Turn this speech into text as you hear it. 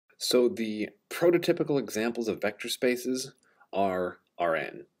So the prototypical examples of vector spaces are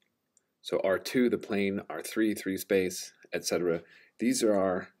Rn. So R2, the plane, R3, three space, etc. These are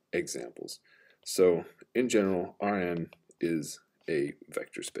our examples. So in general, Rn is a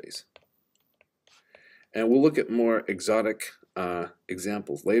vector space. And we'll look at more exotic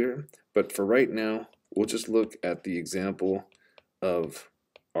examples later, but for right now, we'll just look at the example of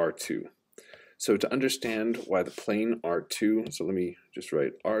R2. So to understand why the plane R2, so let me just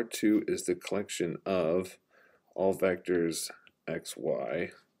write R2 is the collection of all vectors x, y,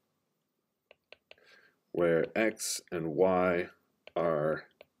 where x and y are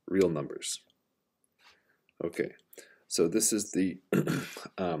real numbers. Okay, so this is the,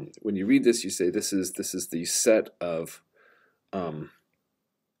 when you read this, you say this is the set of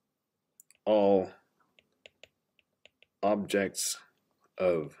all objects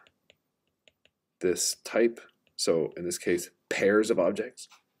of this type, so in this case pairs of objects,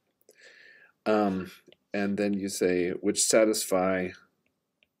 and then you say which satisfy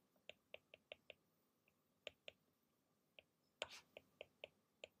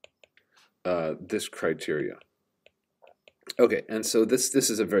this criteria. Okay, and so this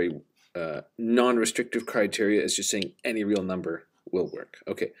is a very non-restrictive criteria. It's just saying any real number will work.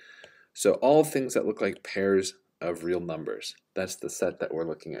 Okay, so all things that look like pairs of real numbers, that's the set that we're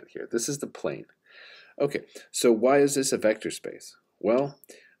looking at here. This is the plane. Okay, so why is this a vector space? Well,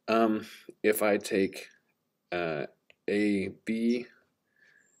 if I take A, B,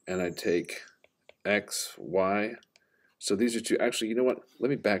 and I take X, Y, so these are two. Actually, you know what? Let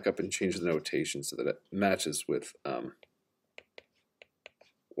me back up and change the notation so that it matches with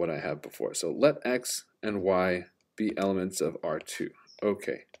what I have before. So let X and Y be elements of R2.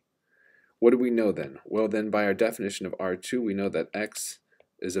 Okay. What do we know then? Well, then by our definition of R2, we know that X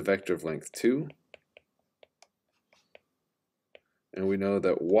is a vector of length 2. And we know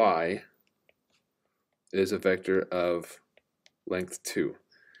that y is a vector of length 2.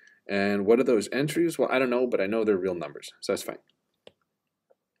 And what are those entries? Well, I don't know, but I know they're real numbers, so that's fine.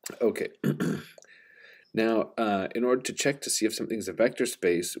 Okay. Now, in order to check to see if something's a vector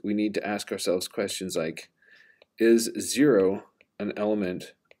space, we need to ask ourselves questions like, is 0 an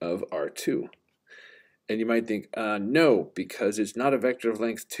element of R2? And you might think, no, because it's not a vector of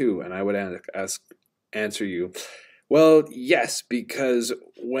length 2. And I would answer you, well, yes, because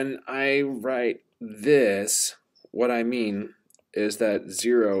when I write this, what I mean is that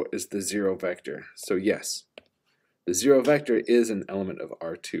 0 is the 0 vector. So yes, the 0 vector is an element of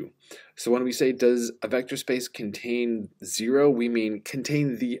R2. So when we say, does a vector space contain 0, we mean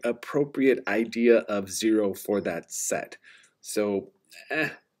contain the appropriate idea of 0 for that set. So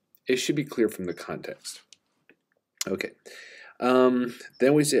it should be clear from the context. Okay,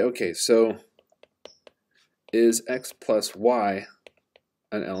 then we say, okay, so is x plus y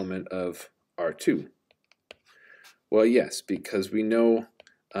an element of R2? Well, yes, because we know,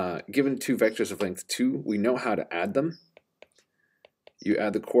 given two vectors of length 2, we know how to add them. You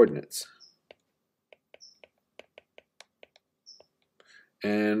add the coordinates.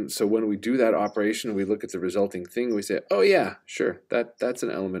 And so when we do that operation, we look at the resulting thing, we say, oh yeah, sure, that's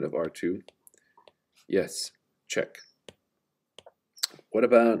an element of R2. Yes, check. What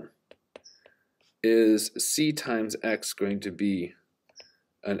about, is c times x going to be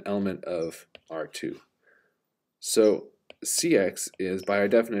an element of R2? So cx is, by our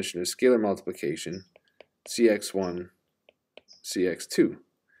definition of scalar multiplication, cx1, cx2.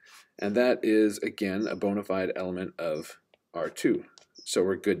 And that is, again, a bona fide element of R2. So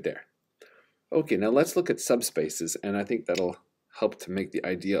we're good there. Okay, now let's look at subspaces, and I think that'll help to make the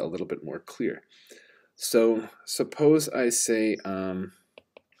idea a little bit more clear. So suppose I say,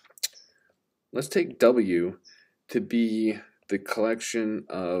 let's take W to be the collection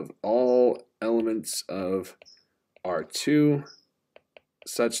of all elements of R2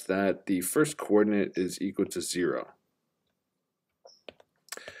 such that the first coordinate is equal to 0.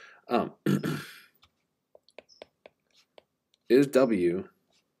 Is W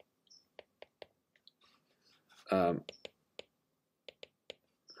a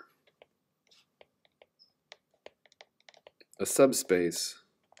subspace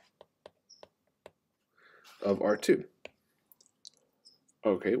of R2?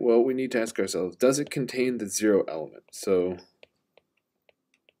 Okay, well, we need to ask ourselves, does it contain the 0 element? So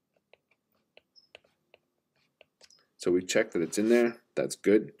we check that it's in there. That's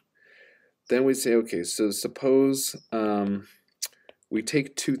good. Then we say, okay, so suppose we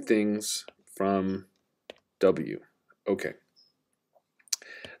take two things from W. Okay.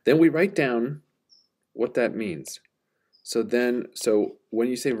 Then we write down what that means. So when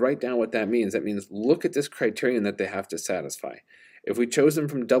you say write down what that means look at this criterion that they have to satisfy. If we chose them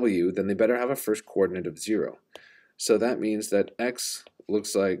from W, then they better have a first coordinate of 0. So that means that X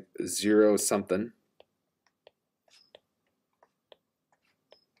looks like 0 something,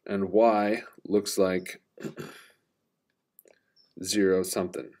 and Y looks like 0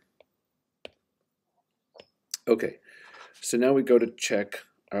 something. Okay, so now we go to check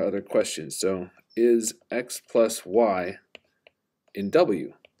our other questions. So is X plus Y in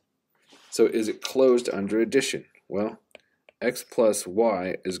W? So is it closed under addition? Well, X plus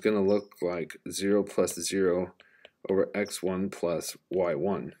Y is going to look like 0 plus 0 over X1 plus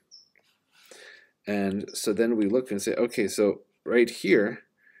Y1. And so then we look and say, okay, so right here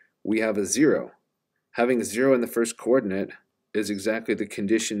we have a 0. Having 0 in the first coordinate is exactly the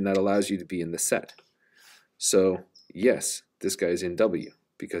condition that allows you to be in the set. So yes, this guy is in W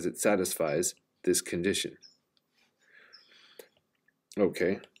because it satisfies this condition.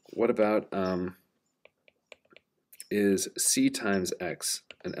 Okay, what about is C times X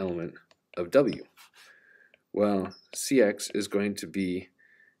an element of W? Well, Cx is going to be,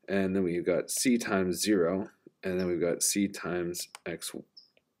 and then we've got C times 0, and then we've got C times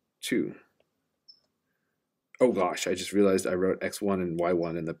X2. Oh gosh, I just realized I wrote X1 and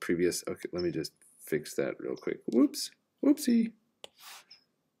Y1 in the previous. Okay, let me just fix that real quick. Whoops, whoopsie.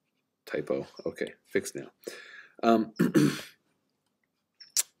 Typo. Okay, fixed now.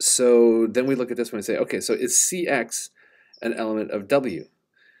 So then we look at this one and say, okay, so is Cx an element of W?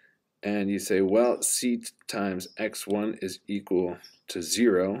 And you say, well, C times X1 is equal to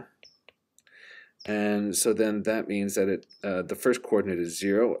 0. And so then that means that the first coordinate is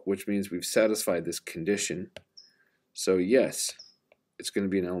 0, which means we've satisfied this condition. So yes, it's going to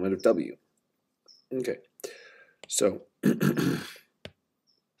be an element of W. Okay, so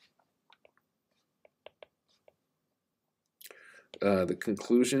the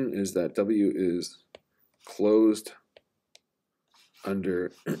conclusion is that W is closed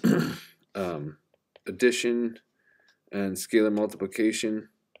under addition and scalar multiplication.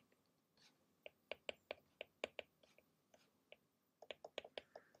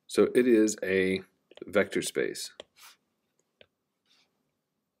 So it is a vector space.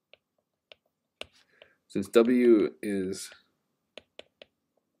 Since W is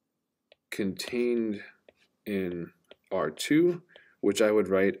contained in R2, which I would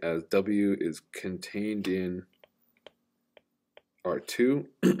write as W is contained in R2,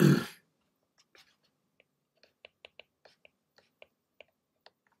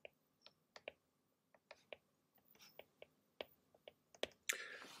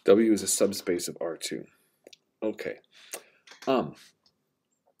 W is a subspace of R2. Okay.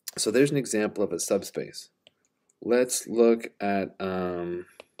 So there's an example of a subspace. Let's look at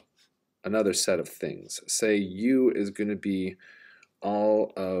another set of things. Say U is going to be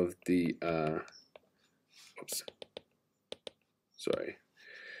all of the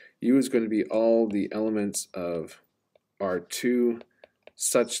U is going to be all the elements of R2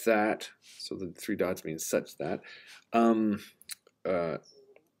 such that, so the 3 dots means such that,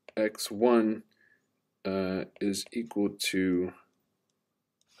 X1 is equal to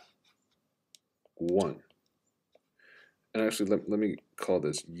 1. And actually, let me call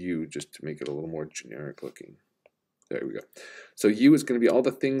this U just to make it a little more generic looking. There we go. So U is going to be all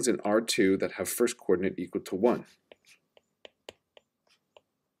the things in R2 that have first coordinate equal to 1.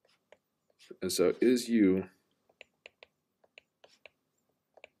 And so is U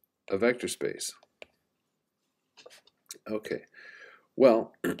a vector space? Okay.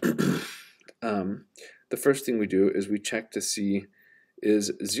 Well, the first thing we do is we check to see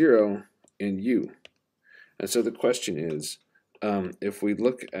is 0 in U. And so the question is, if we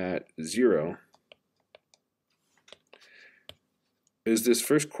look at 0, is this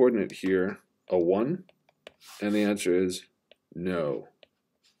first coordinate here a 1? And the answer is no.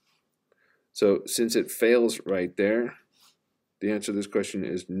 So since it fails right there, the answer to this question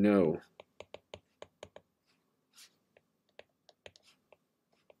is no.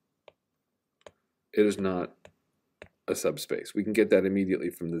 It is not a subspace. We can get that immediately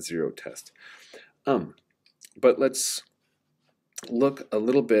from the 0 test. But let's look a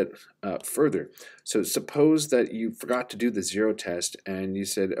little bit further. So suppose that you forgot to do the 0 test and you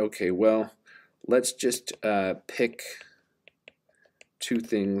said, okay, well, let's just pick 2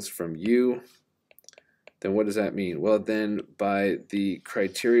 things from U. Then what does that mean? Well, then by the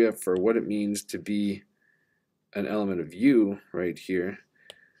criteria for what it means to be an element of U right here,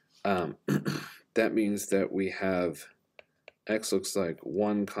 that means that we have X looks like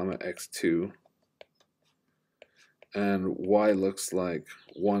 1 comma X2 and Y looks like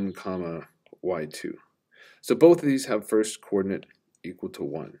 1 comma Y2. So both of these have first coordinate equal to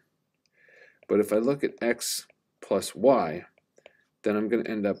 1. But if I look at X plus Y, then I'm going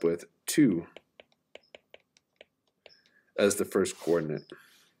to end up with 2 as the first coordinate.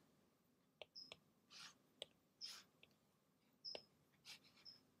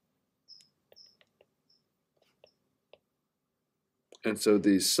 And so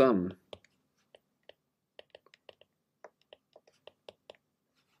the sum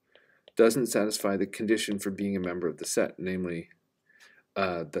doesn't satisfy the condition for being a member of the set, namely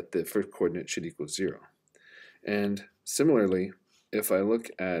that the first coordinate should equal 0. And similarly, if I look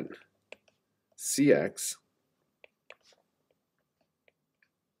at Cx,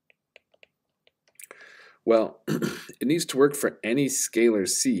 well, it needs to work for any scalar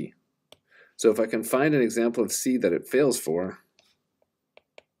C. So if I can find an example of C that it fails for,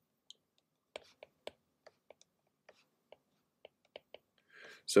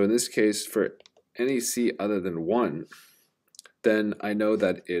 so in this case, for any C other than 1, then I know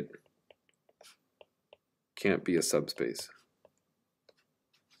that it can't be a subspace.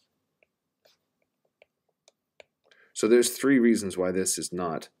 So there's 3 reasons why this is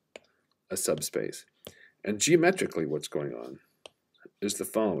not a subspace. And geometrically, what's going on is the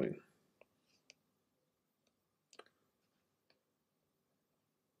following.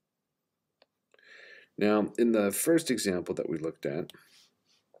 Now, in the first example that we looked at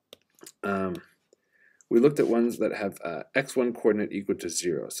ones that have x1 coordinate equal to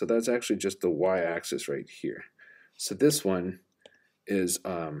 0. So that's actually just the y-axis right here. So this one is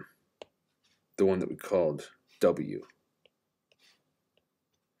the one that we called W.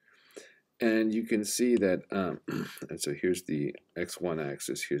 And you can see that, and so here's the x1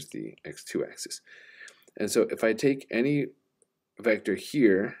 axis, here's the x2 axis. And so if I take any vector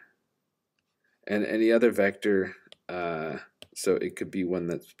here and any other vector, so it could be one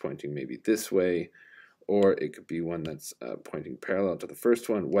that's pointing maybe this way, or it could be one that's pointing parallel to the first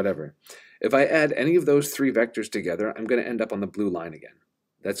one, whatever. If I add any of those 3 vectors together, I'm going to end up on the blue line again.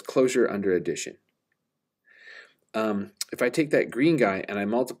 That's closure under addition. If I take that green guy and I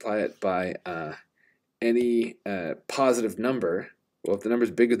multiply it by any positive number, well, if the number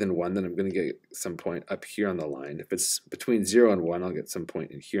is bigger than 1, then I'm going to get some point up here on the line. If it's between 0 and 1, I'll get some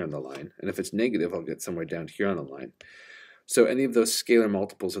point in here on the line. And if it's negative, I'll get somewhere down here on the line. So any of those scalar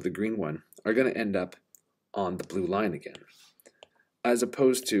multiples of the green one are going to end up on the blue line again. As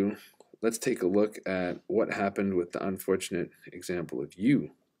opposed to, let's take a look at what happened with the unfortunate example of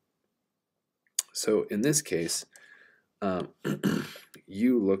U. So in this case,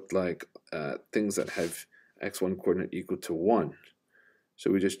 U looked like things that have x1 coordinate equal to 1. So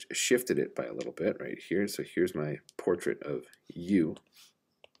we just shifted it by a little bit right here. So here's my portrait of U,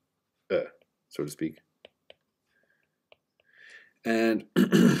 so to speak. And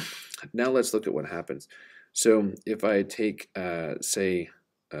now let's look at what happens. So if I take, say,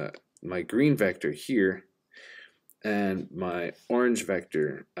 my green vector here and my orange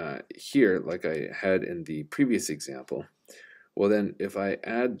vector here, like I had in the previous example, well then if I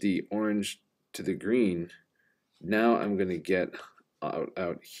add the orange to the green, now I'm going to get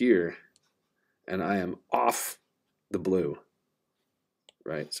out here, and I am off the blue,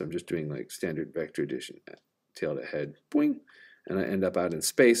 right? So I'm just doing like standard vector addition, tail to head, boing, and I end up out in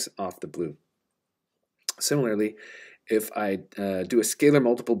space off the blue. Similarly, if I do a scalar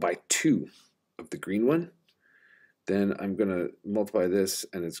multiple by 2 of the green one, then I'm going to multiply this,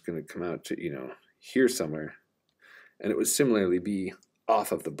 and it's going to come out to, here somewhere, and it would similarly be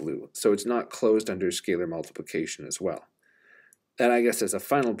off of the blue. So it's not closed under scalar multiplication as well. And I guess as a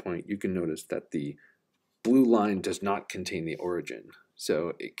final point, you can notice that the blue line does not contain the origin,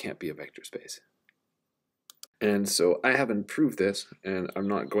 so it can't be a vector space. And so I haven't proved this, and I'm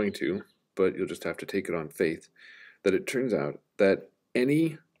not going to, but you'll just have to take it on faith, that it turns out that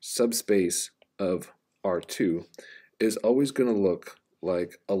any subspace of R2 is always going to look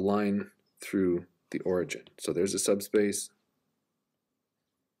like a line through the origin. So there's a subspace,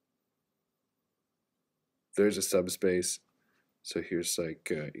 there's a subspace, so here's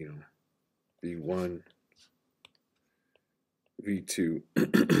like, V1, V2.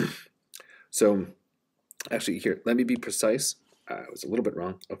 So actually here, let me be precise. I was a little bit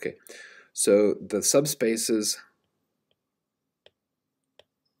wrong. Okay, so the subspaces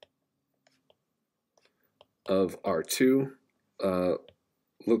of R2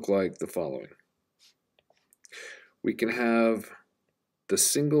 look like the following. We can have the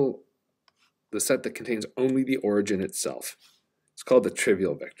set that contains only the origin itself. It's called the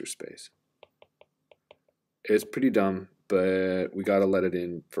trivial vector space. It's pretty dumb, but we got to let it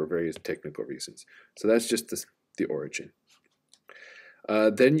in for various technical reasons. So that's just the origin.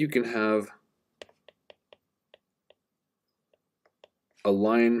 Then you can have a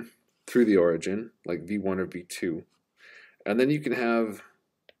line through the origin, like V1 or V2, And then you can have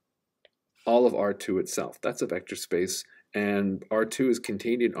all of R2 itself. That's a vector space, and R2 is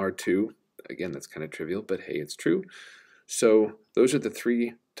contained in R2. Again, that's kind of trivial, but hey, it's true. So those are the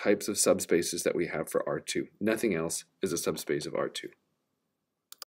three types of subspaces that we have for R2. Nothing else is a subspace of R2.